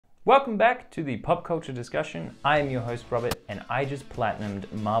Welcome back to the pop culture discussion. I am your host Robert and I just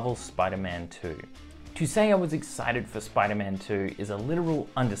platinumed Marvel's Spider-Man 2. To say I was excited for Spider-Man 2 is a literal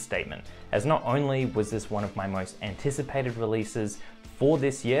understatement, as not only was this one of my most anticipated releases for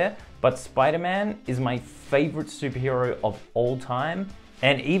this year, but Spider-Man is my favorite superhero of all time,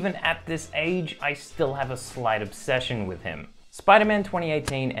 and even at this age, I still have a slight obsession with him. Spider-Man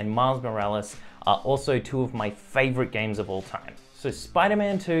 2018 and Miles Morales are also two of my favorite games of all time. So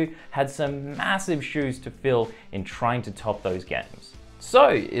Spider-Man 2 had some massive shoes to fill in trying to top those games. So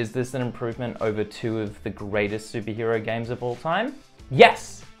is this an improvement over two of the greatest superhero games of all time?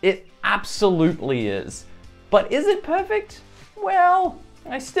 Yes, it absolutely is. But is it perfect? Well,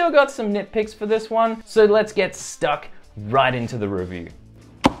 I still got some nitpicks for this one, so let's get stuck right into the review.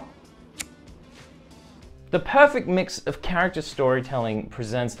 The perfect mix of character storytelling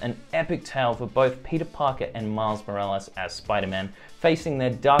presents an epic tale for both Peter Parker and Miles Morales as Spider-Man, facing their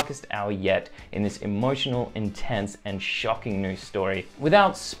darkest hour yet in this emotional, intense, and shocking new story.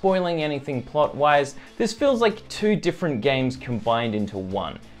 Without spoiling anything plot-wise, this feels like two different games combined into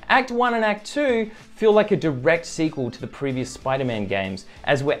one. Act 1 and Act 2 feel like a direct sequel to the previous Spider-Man games,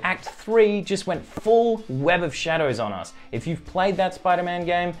 as where Act 3 just went full Web of Shadows on us. If you've played that Spider-Man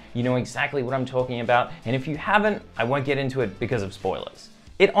game, you know exactly what I'm talking about, and if you haven't, I won't get into it because of spoilers.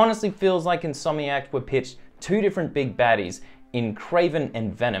 It honestly feels like Insomniac were pitched two different big baddies in Kraven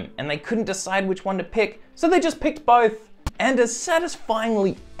and Venom, and they couldn't decide which one to pick, so they just picked both. And as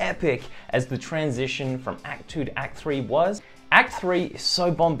satisfyingly epic as the transition from Act 2 to Act 3 was, Act 3 is so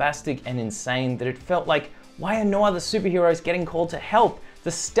bombastic and insane that it felt like, why are no other superheroes getting called to help?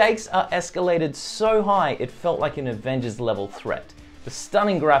 The stakes are escalated so high it felt like an Avengers level threat. The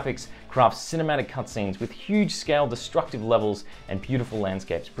stunning graphics craft cinematic cutscenes with huge scale destructive levels and beautiful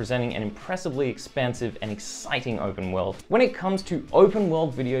landscapes, presenting an impressively expansive and exciting open world. When it comes to open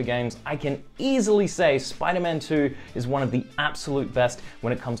world video games, I can easily say Spider-Man 2 is one of the absolute best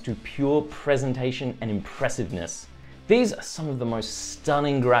when it comes to pure presentation and impressiveness. These are some of the most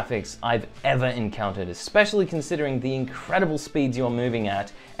stunning graphics I've ever encountered, especially considering the incredible speeds you're moving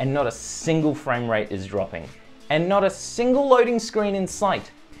at and not a single frame rate is dropping. And not a single loading screen in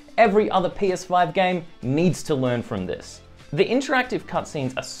sight. Every other PS5 game needs to learn from this. The interactive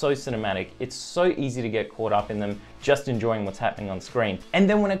cutscenes are so cinematic, it's so easy to get caught up in them, just enjoying what's happening on screen. And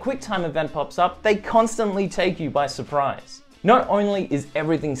then when a quick time event pops up, they constantly take you by surprise. Not only is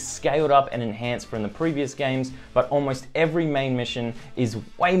everything scaled up and enhanced from the previous games, but almost every main mission is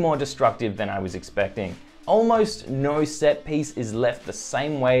way more destructive than I was expecting. Almost no set piece is left the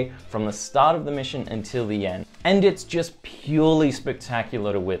same way from the start of the mission until the end, and it's just purely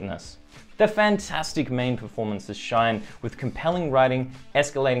spectacular to witness. The fantastic main performances shine with compelling writing,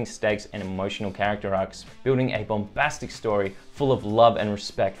 escalating stakes, and emotional character arcs, building a bombastic story full of love and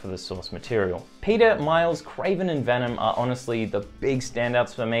respect for the source material. Peter, Miles, Kraven, and Venom are honestly the big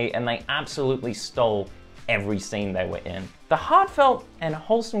standouts for me, and they absolutely stole every scene they were in. The heartfelt and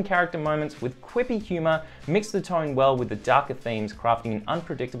wholesome character moments with quippy humor mix the tone well with the darker themes, crafting an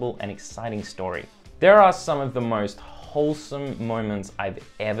unpredictable and exciting story. There are some of the most wholesome moments I've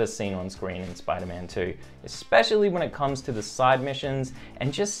ever seen on screen in Spider-Man 2, especially when it comes to the side missions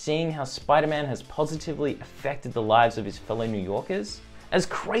and just seeing how Spider-Man has positively affected the lives of his fellow New Yorkers. As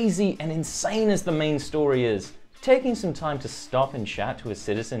crazy and insane as the main story is, taking some time to stop and chat to a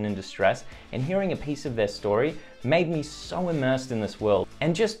citizen in distress and hearing a piece of their story made me so immersed in this world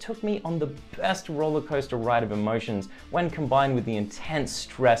and just took me on the best roller coaster ride of emotions when combined with the intense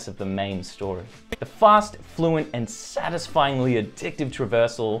stress of the main story. The fast, fluent, and satisfyingly addictive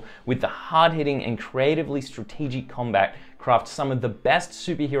traversal with the hard-hitting and creatively strategic combat craft some of the best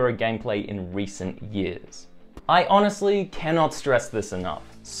superhero gameplay in recent years. I honestly cannot stress this enough.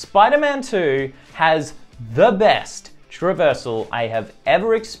 Spider-Man 2 has the best traversal I have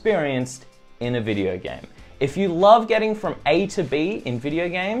ever experienced in a video game. If you love getting from A to B in video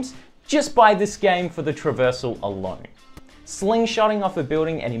games, just buy this game for the traversal alone. Slingshotting off a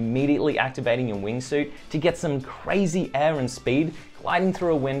building and immediately activating your wingsuit to get some crazy air and speed, gliding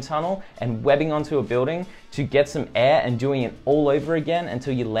through a wind tunnel and webbing onto a building to get some air and doing it all over again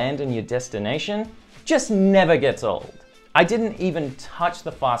until you land on your destination, just never gets old. I didn't even touch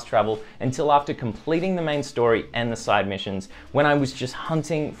the fast travel until after completing the main story and the side missions, when I was just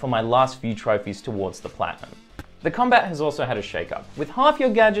hunting for my last few trophies towards the platinum. The combat has also had a shake-up, with half your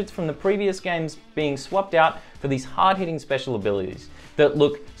gadgets from the previous games being swapped out for these hard-hitting special abilities that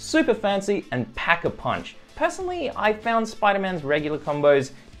look super fancy and pack a punch. Personally, I found Spider-Man's regular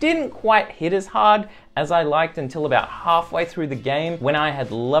combos didn't quite hit as hard as I liked until about halfway through the game when I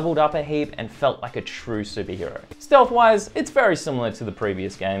had leveled up a heap and felt like a true superhero. Stealth-wise, it's very similar to the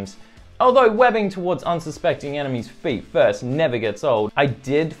previous games. Although webbing towards unsuspecting enemies' feet first never gets old, I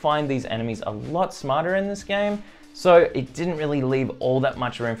did find these enemies a lot smarter in this game, so it didn't really leave all that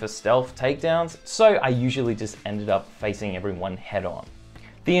much room for stealth takedowns, so I usually just ended up facing everyone head on.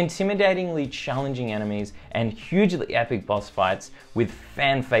 The intimidatingly challenging enemies and hugely epic boss fights with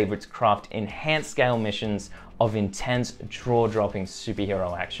fan favorites craft enhanced scale missions of intense jaw-dropping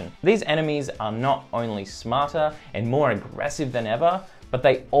superhero action. These enemies are not only smarter and more aggressive than ever, but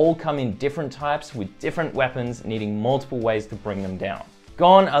they all come in different types with different weapons, needing multiple ways to bring them down.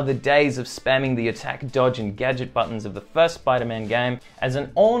 Gone are the days of spamming the attack, dodge, and gadget buttons of the first Spider-Man game, as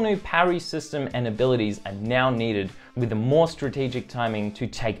an all-new parry system and abilities are now needed with a more strategic timing to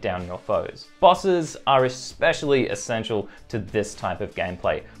take down your foes. Bosses are especially essential to this type of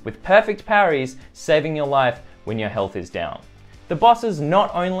gameplay, with perfect parries saving your life when your health is down. The bosses not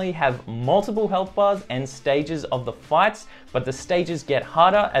only have multiple health bars and stages of the fights, but the stages get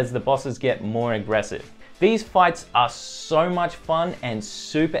harder as the bosses get more aggressive. These fights are so much fun and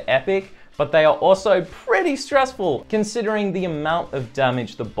super epic, but they are also pretty stressful considering the amount of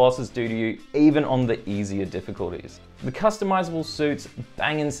damage the bosses do to you even on the easier difficulties. The customizable suits,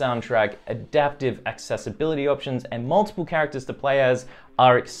 banging soundtrack, adaptive accessibility options, and multiple characters to play as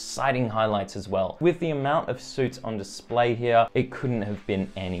are exciting highlights as well. With the amount of suits on display here, it couldn't have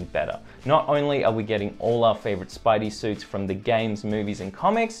been any better. Not only are we getting all our favorite Spidey suits from the games, movies, and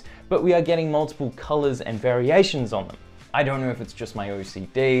comics, but we are getting multiple colors and variations on them. I don't know if it's just my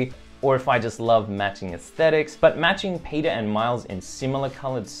OCD, or if I just love matching aesthetics, but matching Peter and Miles in similar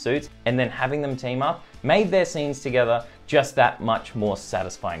colored suits and then having them team up made their scenes together just that much more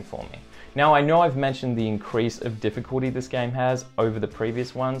satisfying for me. Now, I know I've mentioned the increase of difficulty this game has over the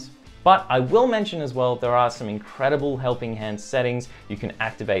previous ones, but I will mention as well there are some incredible helping hand settings you can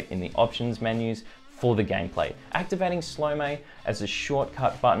activate in the options menus for the gameplay. Activating Slow-Mo as a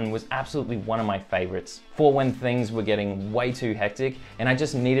shortcut button was absolutely one of my favorites for when things were getting way too hectic and I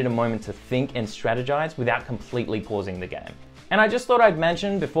just needed a moment to think and strategize without completely pausing the game. And I just thought I'd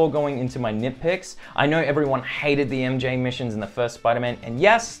mention before going into my nitpicks, I know everyone hated the MJ missions in the first Spider-Man, and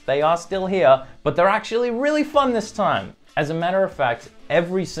yes, they are still here, but they're actually really fun this time. As a matter of fact,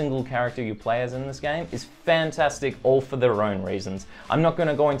 every single character you play as in this game is fantastic, all for their own reasons. I'm not going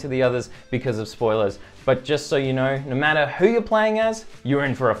to go into the others because of spoilers, but just so you know, no matter who you're playing as, you're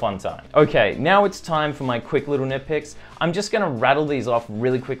in for a fun time. Okay, now it's time for my quick little nitpicks. I'm just going to rattle these off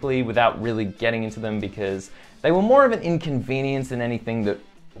really quickly without really getting into them because they were more of an inconvenience than anything that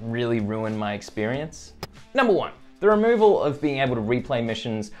really ruined my experience. Number 1. The removal of being able to replay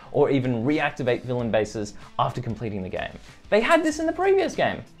missions or even reactivate villain bases after completing the game. They had this in the previous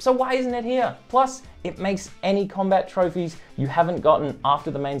game, so why isn't it here? Plus, it makes any combat trophies you haven't gotten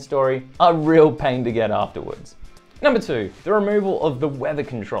after the main story a real pain to get afterwards. Number 2, the removal of the weather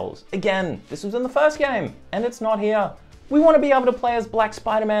controls. Again, this was in the first game, and it's not here. We want to be able to play as Black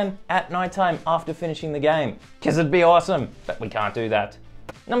Spider-Man at nighttime after finishing the game, because it'd be awesome, but we can't do that.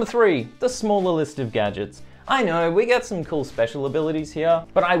 Number 3, the smaller list of gadgets. I know, we get some cool special abilities here,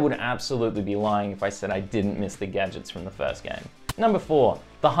 but I would absolutely be lying if I said I didn't miss the gadgets from the first game. Number 4,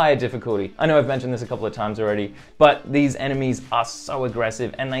 the higher difficulty. I know I've mentioned this a couple of times already, but these enemies are so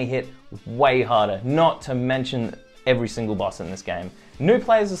aggressive and they hit way harder, not to mention every single boss in this game. New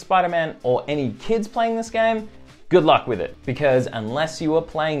players of Spider-Man or any kids playing this game, good luck with it, because unless you are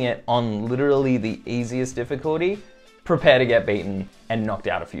playing it on literally the easiest difficulty, prepare to get beaten and knocked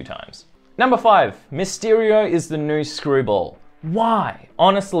out a few times. Number 5, Mysterio is the new Screwball. Why?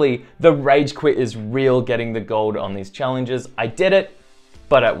 Honestly, the rage quit is real getting the gold on these challenges. I did it,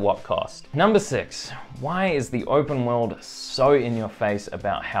 but at what cost? Number 6, why is the open world so in your face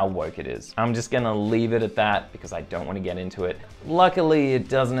about how woke it is? I'm just gonna leave it at that because I don't want to get into it. Luckily, it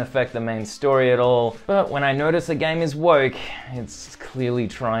doesn't affect the main story at all, but when I notice a game is woke, it's clearly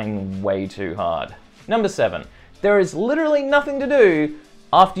trying way too hard. Number 7, there is literally nothing to do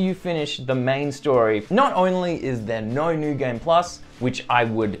after you finish the main story. Not only is there no New Game Plus, which I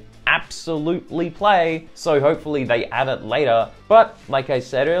would absolutely play, so hopefully they add it later, but like I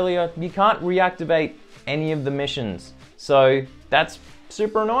said earlier, you can't reactivate any of the missions. So that's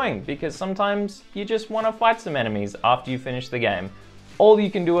super annoying because sometimes you just want to fight some enemies after you finish the game. All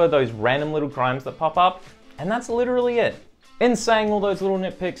you can do are those random little crimes that pop up, and that's literally it. In saying all those little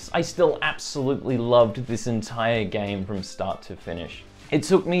nitpicks, I still absolutely loved this entire game from start to finish. It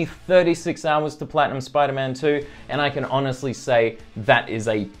took me 36 hours to platinum Spider-Man 2, and I can honestly say that is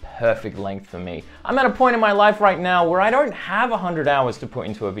a perfect length for me. I'm at a point in my life right now where I don't have 100 hours to put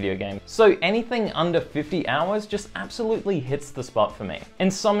into a video game, so anything under 50 hours just absolutely hits the spot for me.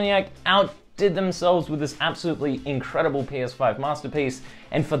 Insomniac outdid themselves with this absolutely incredible PS5 masterpiece,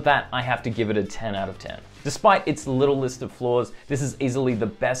 and for that I have to give it a 10 out of 10. Despite its little list of flaws, this is easily the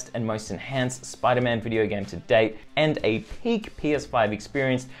best and most enhanced Spider-Man video game to date, and a peak PS5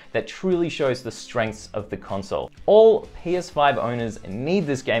 experience that truly shows the strengths of the console. All PS5 owners need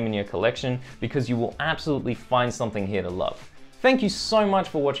this game in your collection because you will absolutely find something here to love. Thank you so much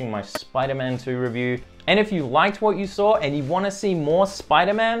for watching my Spider-Man 2 review. And if you liked what you saw and you want to see more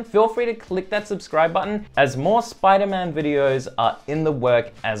Spider-Man, feel free to click that subscribe button, as more Spider-Man videos are in the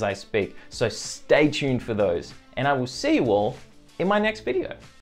work as I speak. So stay tuned for those. And I will see you all in my next video.